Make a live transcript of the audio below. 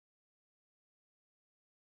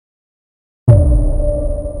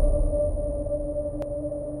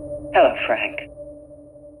Hello, Frank.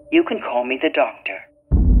 You can call me the doctor.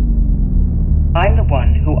 I'm the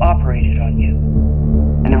one who operated on you.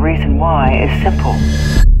 And the reason why is simple.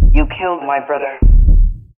 You killed my brother.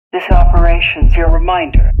 This operation's your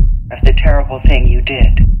reminder of the terrible thing you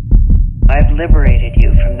did. I've liberated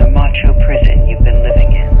you from the macho prison you've been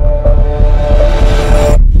living in.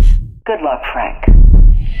 Good luck, Frank.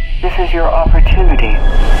 This is your opportunity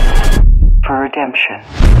for redemption.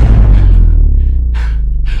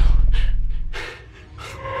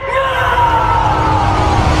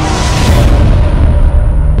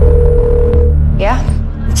 Yeah?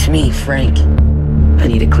 It's me, Frank. I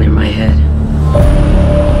need to clear my head.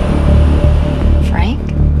 Frank?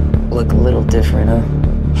 Look a little different, huh?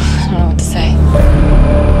 I don't know what to say.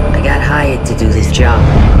 I got hired to do this job.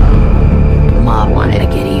 The mob wanted to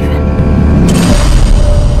get even.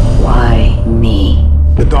 Why me?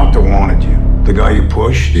 The doctor wanted you. The guy you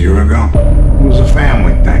pushed a year ago. It was a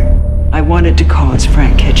family thing. I wanted to cause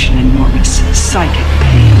Frank Kitchen enormous psychic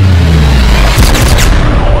pain.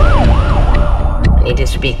 I need to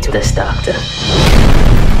speak to this doctor.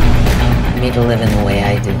 I need to live in the way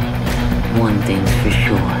I do. One thing's for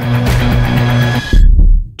sure.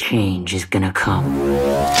 Change is gonna come.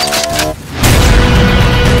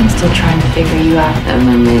 I'm still trying to figure you out. Haven't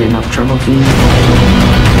I made enough trouble for you?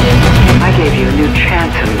 I gave you a new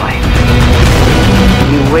chance in life.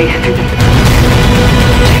 You wasted it.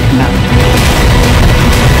 Take note.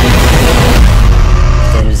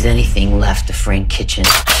 If there was anything left of Frank Kitchen,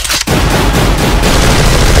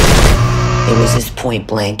 it was his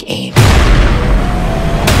point-blank aim.